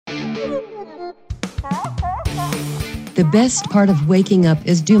The best part of waking up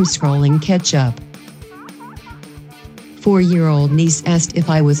is doom scrolling catch up. 4-year-old niece asked if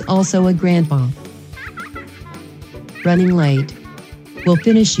I was also a grandma. Running late. Will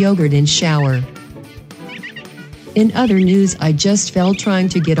finish yogurt in shower. In other news, I just fell trying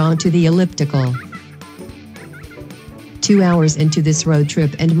to get onto the elliptical. 2 hours into this road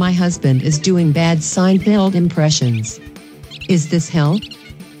trip and my husband is doing bad Seinfeld impressions. Is this hell?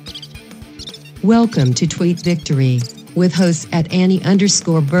 Welcome to Tweet Victory, with hosts at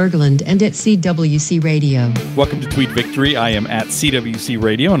Annie_Berglund and at CWC Radio. Welcome to Tweet Victory. I am at CWC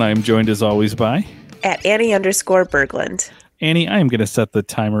Radio, and I am joined as always by... at Annie_Berglund. Annie, I am going to set the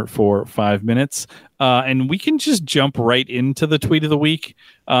timer for 5 minutes, and we can just jump right into the tweet of the week.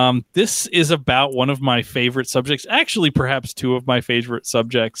 This is about one of my favorite subjects, actually perhaps two of my favorite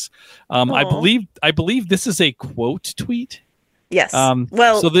subjects. I believe this is a quote tweet. Yes.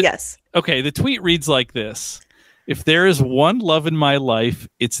 Yes. Okay, the tweet reads like this. If there is one love in my life,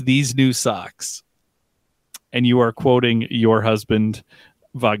 it's these new socks. And you are quoting your husband,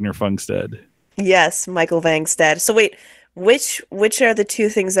 Wagner Fungstead. Yes, Michael Vangstad. So wait, which are the two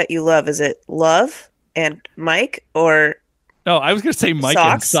things that you love? Is it love and Mike or... Oh, I was going to say Mike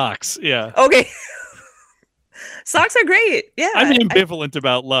and socks. Yeah. Okay. Socks are great. Yeah. I'm ambivalent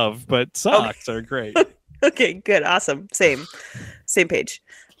about love, but socks are great. Okay, good. Awesome. Same page.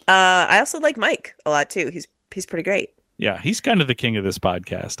 I also like Mike a lot too. He's pretty great. Yeah, he's kind of the king of this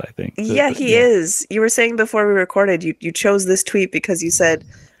podcast, I think. He is. You were saying before we recorded, you chose this tweet because you said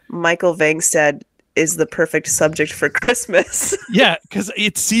Michael Vangstad is the perfect subject for Christmas. Yeah, because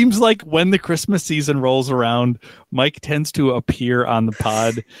it seems like when the Christmas season rolls around, Mike tends to appear on the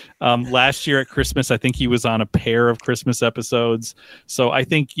pod. Last year at Christmas, I think he was on a pair of Christmas episodes. So I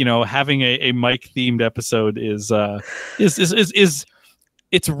think, having a Mike themed episode is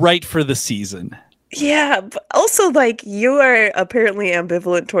it's right for the season. Yeah, but also you are apparently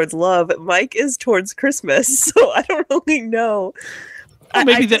ambivalent towards love. Mike is towards Christmas, so I don't really know. Well,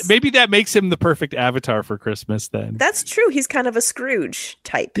 maybe that makes him the perfect avatar for Christmas then. That's true. He's kind of a Scrooge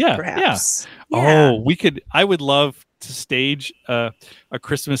type, perhaps. Yeah. Oh, I would love to stage a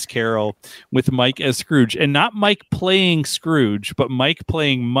Christmas Carol with Mike as Scrooge, and not Mike playing Scrooge, but Mike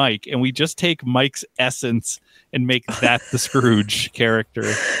playing Mike, and we just take Mike's essence and make that the Scrooge character.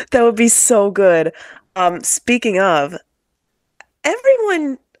 That would be so good. Speaking of,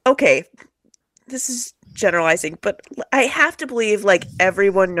 everyone, okay, this is generalizing, but I have to believe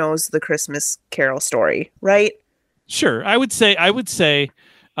everyone knows the Christmas Carol story, right? Sure. I would say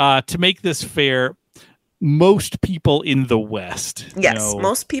to make this fair, most people in the West. Yes,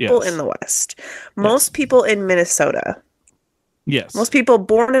 most people in the West. Most people in Minnesota. Yes. Most people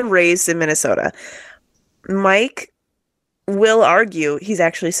born and raised in Minnesota. Mike will argue, he's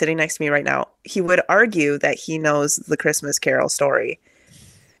actually sitting next to me right now, he would argue that he knows the Christmas Carol story.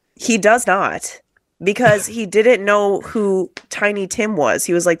 He does not, because he didn't know who Tiny Tim was.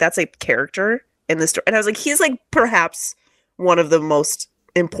 He was like, that's a character in the story. And I was like, he's perhaps one of the most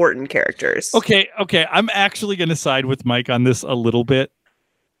important characters. Okay. I'm actually going to side with Mike on this a little bit.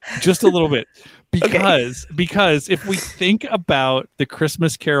 Just a little bit. Because if we think about the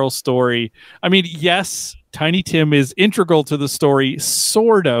Christmas Carol story, I mean, yes, Tiny Tim is integral to the story,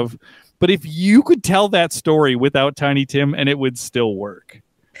 sort of, but if you could tell that story without Tiny Tim and it would still work.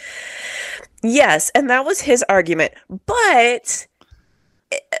 Yes, and that was his argument. But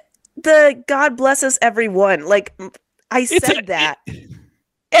the God bless us everyone. I said that.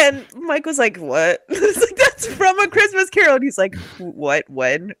 And Mike was like, what? It's like, that's from A Christmas Carol. And he's like, what?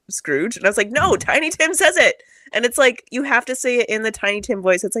 When? Scrooge? And I was like, no, Tiny Tim says it. And it's like, you have to say it in the Tiny Tim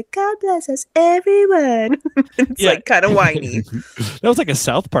voice. It's like, God bless us, everyone. It's kind of whiny. That was like a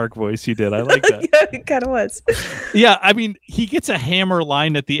South Park voice you did. I like that. Yeah, it kind of was. Yeah, I mean, he gets a hammer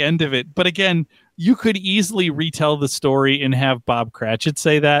line at the end of it. But again, you could easily retell the story and have Bob Cratchit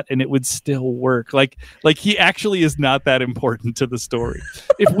say that, and it would still work. Like he actually is not that important to the story.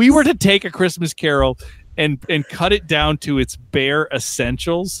 If we were to take A Christmas Carol and cut it down to its bare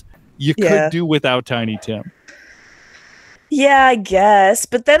essentials, you could do without Tiny Tim. Yeah, I guess.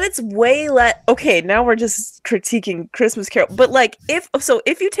 But then it's way less. Okay, now we're just critiquing Christmas Carol. But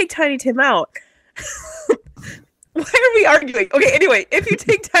if you take Tiny Tim out, why are we arguing? Okay, anyway, if you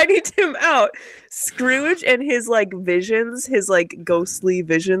take Tiny Tim out, Scrooge and his visions, his ghostly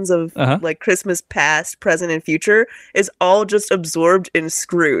visions of Christmas past, present, and future is all just absorbed in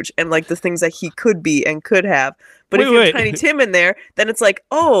Scrooge and the things that he could be and could have. But if you have Tiny Tim in there, then it's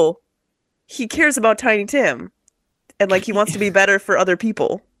he cares about Tiny Tim. And he wants to be better for other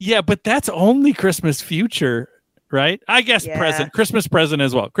people. Yeah, but that's only Christmas future, right? I guess Yeah. Christmas present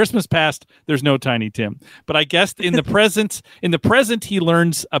as well. Christmas past, there's no Tiny Tim. But I guess in the present, he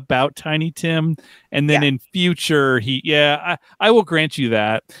learns about Tiny Tim, and then in future, I will grant you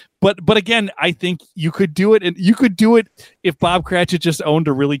that. But again, I think you could do it, and you could do it if Bob Cratchit just owned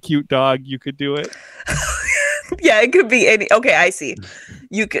a really cute dog. You could do it. Yeah, it could be any. Okay, I see.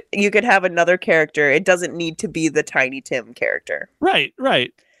 You could have another character. It doesn't need to be the Tiny Tim character. Right.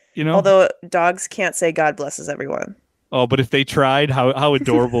 You know, although dogs can't say "God blesses everyone." Oh, but if they tried, how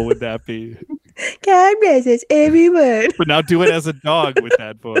adorable would that be? God blesses everyone. But now do it as a dog with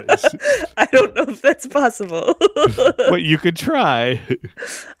that voice. I don't know if that's possible. But you could try.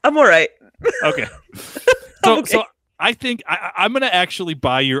 I'm all right. Okay. So I think I'm going to actually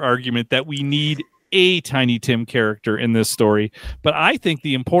buy your argument that we need a Tiny Tim character in this story. But I think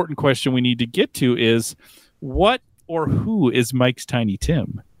the important question we need to get to is what or who is Mike's Tiny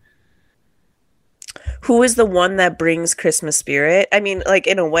Tim? Who is the one that brings Christmas spirit? I mean, like,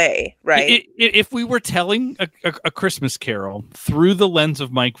 in a way, right? If we were telling a Christmas carol through the lens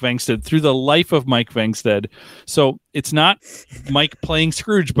of Mike Vangstead, through the life of Mike Vangstead, so it's not Mike playing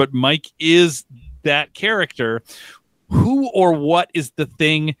Scrooge, but Mike is that character. Who or what is the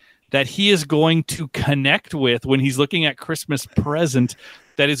thing that he is going to connect with when he's looking at Christmas present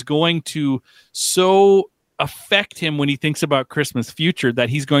that is going to so affect him when he thinks about Christmas future that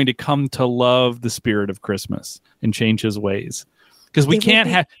he's going to come to love the spirit of Christmas and change his ways? Because we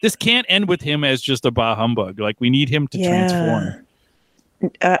can't this can't end with him as just a bah humbug. Like, we need him to transform.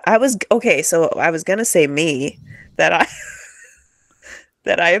 I was gonna say me, that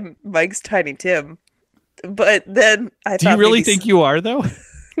I am Mike's Tiny Tim, but then I thought, do you really think you are though?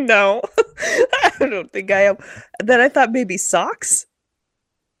 No, I don't think I am. Then I thought maybe Socks.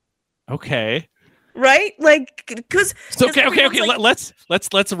 Okay. Right? Like, because okay. Like,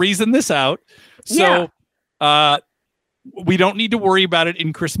 let's reason this out. So, we don't need to worry about it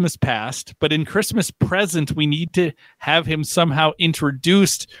in Christmas past, but in Christmas present, we need to have him somehow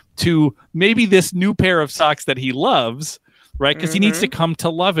introduced to maybe this new pair of socks that he loves, right? Because he needs to come to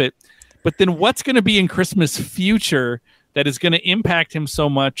love it. But then what's going to be in Christmas future that is going to impact him so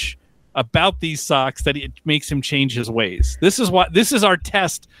much about these socks that it makes him change his ways? This is our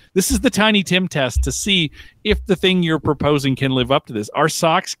test. This is the Tiny Tim test to see if the thing you're proposing can live up to this. Are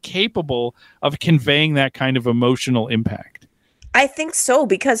socks capable of conveying that kind of emotional impact? I think so,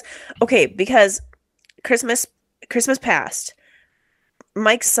 because Christmas past,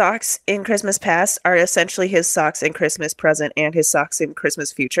 Mike's socks in Christmas past are essentially his socks in Christmas present and his socks in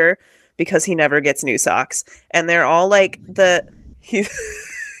Christmas future, because he never gets new socks. And they're all like he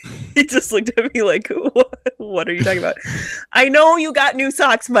just looked at me like, what are you talking about? I know you got new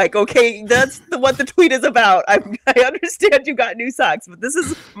socks, Mike. Okay, that's what the tweet is about. I understand you got new socks, but this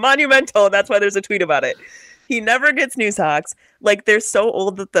is monumental, and that's why there's a tweet about it. He never gets new socks. Like, they're so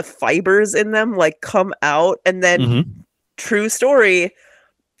old that the fibers in them like come out, and then true story,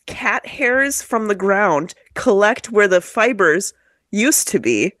 cat hairs from the ground collect where the fibers used to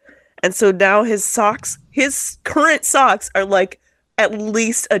be. And so now his current socks are like at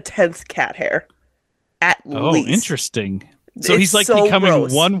least a 10th cat hair. At least. Oh, interesting. So he's like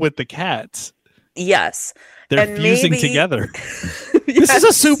becoming one with the cats. Yes. They're fusing together. This is a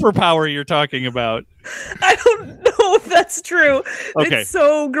superpower you're talking about. I don't know if that's true. Okay. It's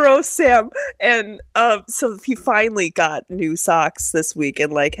so gross, Sam. And so he finally got new socks this week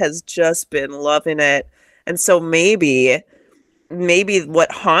and like has just been loving it. And so maybe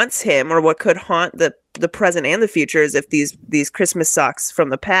what haunts him, or what could haunt the present and the future, is if these Christmas socks from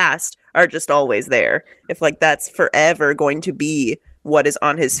the past are just always there. If like that's forever going to be what is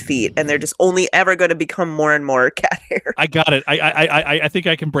on his feet, and they're just only ever going to become more and more cat hair. I got it. I think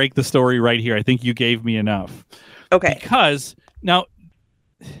I can break the story right here. I think you gave me enough. Okay. Because now,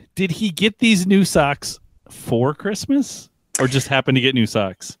 did he get these new socks for Christmas, or just happen to get new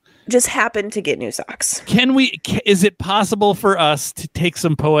socks? Just happened to get new socks. Is it possible for us to take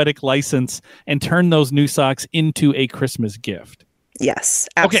some poetic license and turn those new socks into a Christmas gift? Yes,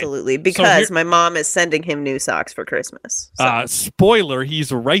 absolutely. Okay. Because my mom is sending him new socks for Christmas. So. Spoiler,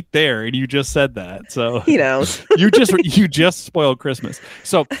 he's right there, and you just said that. So he knows. you just spoiled Christmas.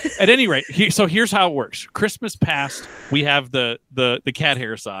 So at any rate, here's how it works. Christmas past, we have the cat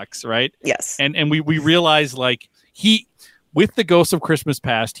hair socks, right? Yes. And we realize, like, with the Ghost of Christmas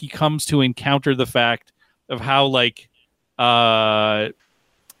Past, he comes to encounter the fact of how like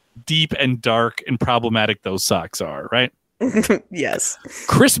deep and dark and problematic those socks are, right? Yes.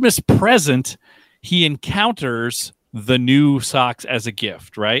 Christmas present, he encounters the new socks as a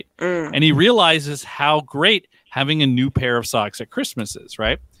gift, right? And he realizes how great having a new pair of socks at Christmas is,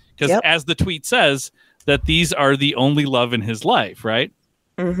 right? Because as the tweet says, that these are the only love in his life, right?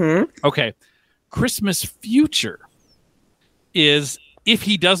 Mm-hmm. Okay. Christmas future is if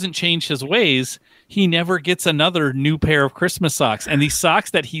he doesn't change his ways, he never gets another new pair of Christmas socks. And these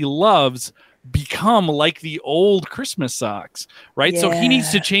socks that he loves become like the old Christmas socks, right? So he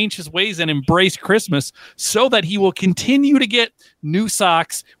needs to change his ways and embrace Christmas so that he will continue to get new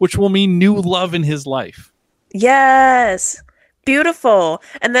socks, which will mean new love in his life. Yes. Beautiful.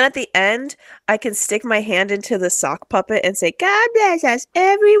 And then at the end, I can stick my hand into the sock puppet and say, God bless us,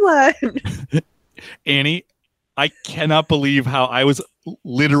 everyone. Annie, I cannot believe how I was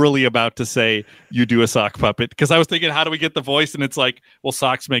literally about to say you do a sock puppet, because I was thinking, how do we get the voice? And it's like, well,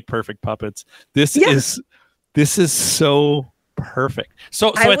 socks make perfect puppets. This is so perfect.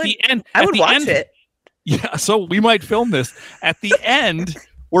 So at the end, I would watch it. Yeah. So we might film this at the end.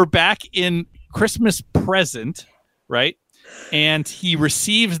 We're back in Christmas present, right? And he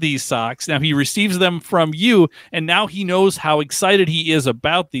receives these socks. Now he receives them from you, and now he knows how excited he is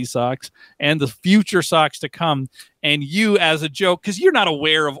about these socks and the future socks to come. And you, as a joke, because you're not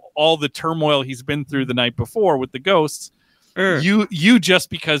aware of all the turmoil he's been through the night before with the ghosts, you just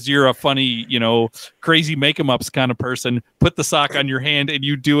because you're a funny, crazy make-em-ups kind of person, put the sock on your hand and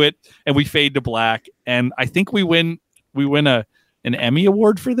you do it, and we fade to black. And I think we win an Emmy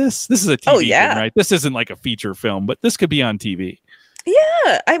Award for this. This is a TV thing, right? This isn't like a feature film, but this could be on TV.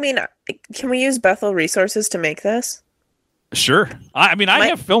 Yeah. I mean, can we use Bethel resources to make this? Sure. I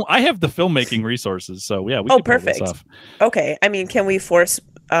have the filmmaking resources, so yeah, we can pull this off. Okay. I mean, can we force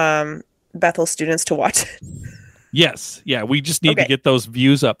Bethel students to watch it? Yes. Yeah, we just need to get those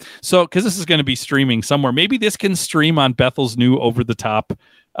views up. So, because this is going to be streaming somewhere. Maybe this can stream on Bethel's new over-the-top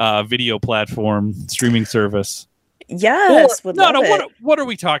video platform streaming service. Yes. What are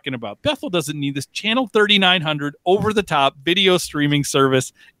we talking about? Bethel doesn't need this. Channel 3900 over-the-top video streaming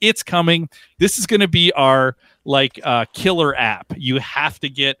service. It's coming. This is going to be our killer app. You have to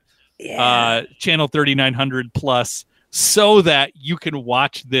get Channel 3900 Plus so that you can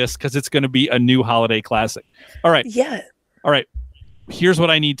watch this, because it's going to be a new holiday classic. All right. Yeah. All right. Here's what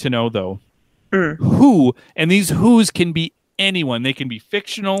I need to know, though. Who, and these who's can be anyone. They can be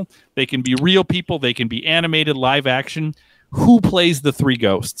fictional. They can be real people. They can be animated, live action. Who plays the three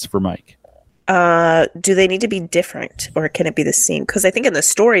ghosts for Mike? Do they need to be different, or can it be the same? Because I think in the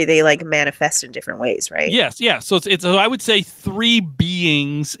story they manifest in different ways, right? Yes. Yeah. So it's I would say three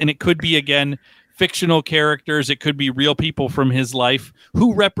beings, and it could be, again, fictional characters. It could be real people from his life.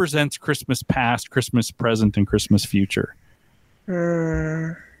 Who represents Christmas past, Christmas present, and Christmas future?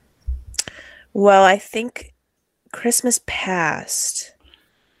 Well, I think Christmas past.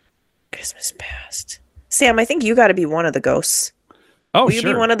 Sam, I think you got to be one of the ghosts. Oh, Will you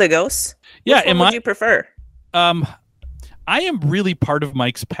be one of the ghosts? Yeah. Which one would you prefer? I am really part of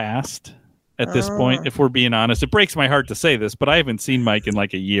Mike's past at this point, if we're being honest. It breaks my heart to say this, but I haven't seen Mike in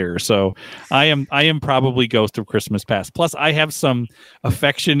like a year. So I am probably Ghost of Christmas Past. Plus, I have some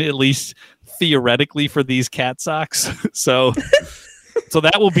affection, at least theoretically, for these cat socks. So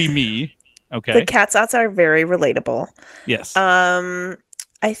that will be me. Okay. The cat socks are very relatable. Yes.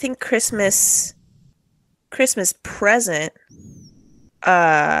 I think Christmas present,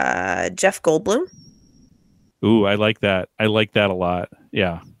 Jeff Goldblum. Ooh, I like that. I like that a lot.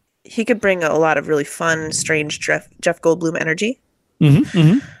 Yeah. He could bring a lot of really fun, strange Jeff Goldblum energy.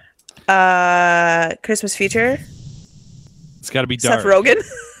 Mm-hmm. Christmas future. It's got to be dark. Seth Rogen.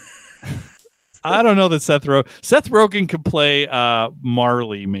 I don't know that Seth Rogen could play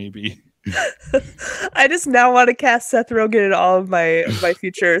Marley, maybe. I just now want to cast Seth Rogen in all of my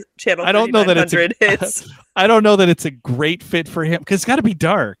future Channel 3900 hits. I don't know that it's a great fit for him, because it's got to be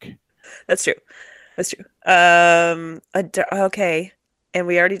dark. That's true. Okay. And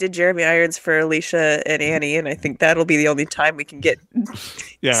we already did Jeremy Irons for Alicia and Annie, and I think that'll be the only time we can get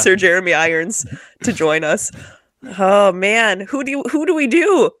Sir Jeremy Irons to join us. Oh man, who do we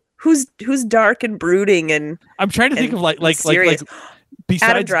do? Who's dark and brooding and I'm trying to think of like besides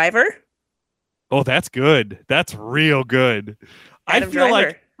Adam Driver. Oh, that's good. That's real good. Adam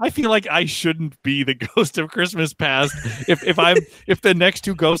Driver. I feel like I shouldn't be the Ghost of Christmas Past if the next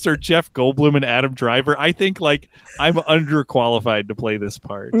two ghosts are Jeff Goldblum and Adam Driver. I think I'm underqualified to play this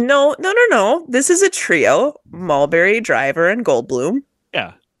part. No. This is a trio: Mulberry, Driver, and Goldblum.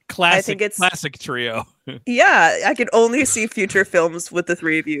 Yeah, classic. I think it's classic trio. Yeah, I can only see future films with the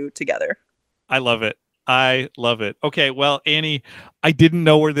three of you together. I love it. Okay, well, Annie, I didn't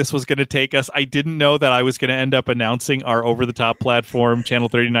know where this was going to take us. I didn't know that I was going to end up announcing our over-the-top platform, Channel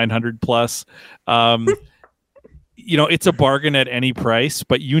 3900 Plus. It's a bargain at any price,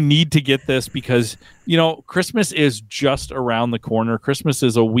 but you need to get this because, Christmas is just around the corner. Christmas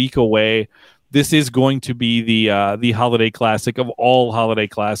is a week away. this is going to be the holiday classic of all holiday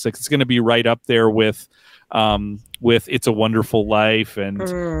classics. It's going to be right up there with It's a Wonderful Life and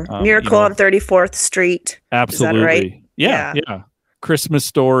Miracle on 34th Street. Absolutely. Is that right? Yeah. Christmas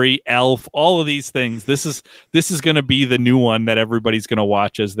Story, Elf, all of these things. This is going to be the new one that everybody's going to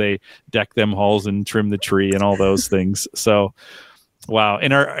watch as they deck them halls and trim the tree and all those things. So, wow.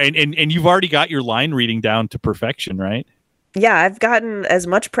 And you've already got your line reading down to perfection, right? Yeah, I've gotten as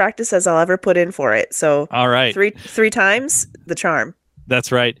much practice as I'll ever put in for it. So, all right, three times the charm.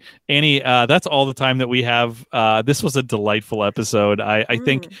 That's right. Annie, that's all the time that we have. This was a delightful episode. I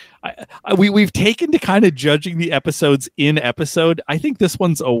think we've taken to kind of judging the episodes in episode. I think this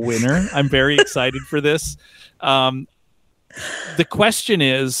one's a winner. I'm very excited for this. The question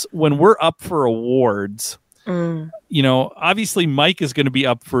is, when we're up for awards, obviously Mike is going to be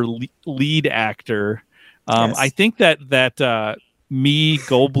up for lead actor. Yes. I think that me,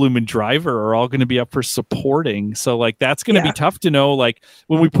 Goldblum, and Driver are all going to be up for supporting. So like that's going to be tough to know. Like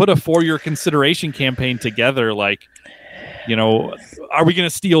when we put a for-your consideration campaign together, like are we going to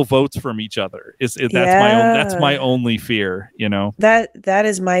steal votes from each other? That's my only fear. That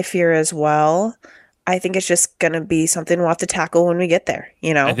is my fear as well. I think it's just going to be something we'll have to tackle when we get there.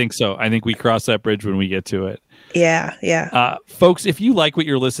 I think so. I think we cross that bridge when we get to it. Yeah. Folks, if you like what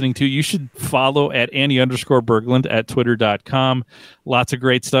you're listening to, you should follow at Annie_Berglund at twitter.com. Lots of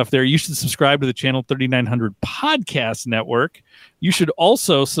great stuff there. You should subscribe to the Channel 3900 podcast network. You should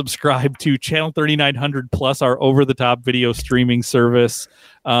also subscribe to Channel 3900 Plus, our over-the-top video streaming service.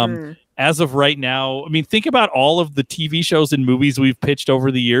 As of right now, I mean, think about all of the TV shows and movies we've pitched over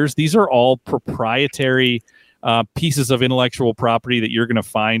the years. These are all proprietary pieces of intellectual property that you're going to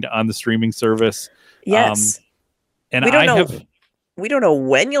find on the streaming service. Yes. And we don't know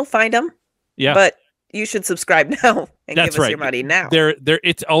when you'll find them. Yeah. But you should subscribe now and give us your money now.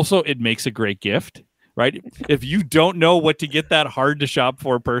 It makes a great gift, right? If you don't know what to get that hard to shop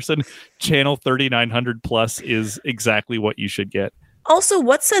for person, Channel 3900 Plus is exactly what you should get. Also,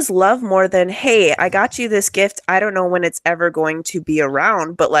 what says love more than, hey, I got you this gift. I don't know when it's ever going to be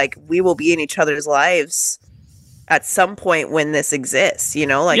around, but like we will be in each other's lives at some point when this exists,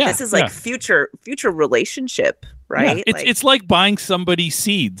 this is like future relationship, right? Yeah, it's like buying somebody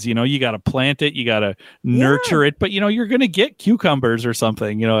seeds, you got to plant it, you got to nurture it, but you're going to get cucumbers or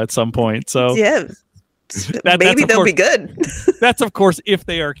something, at some point. So maybe they'll be good. That's of course, if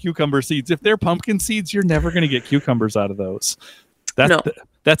they are cucumber seeds. If they're pumpkin seeds, you're never going to get cucumbers out of those.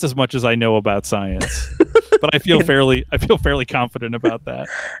 That's as much as I know about science, but I feel fairly confident about that.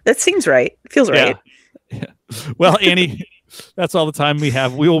 That seems right. It feels right. Yeah. Well, Annie, that's all the time we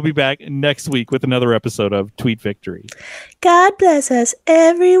have. We will be back next week with another episode of Tweet Victory. God bless us,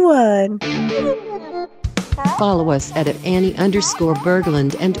 everyone. Follow us at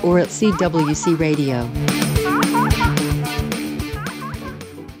Annie_Berglund and or at CWC Radio.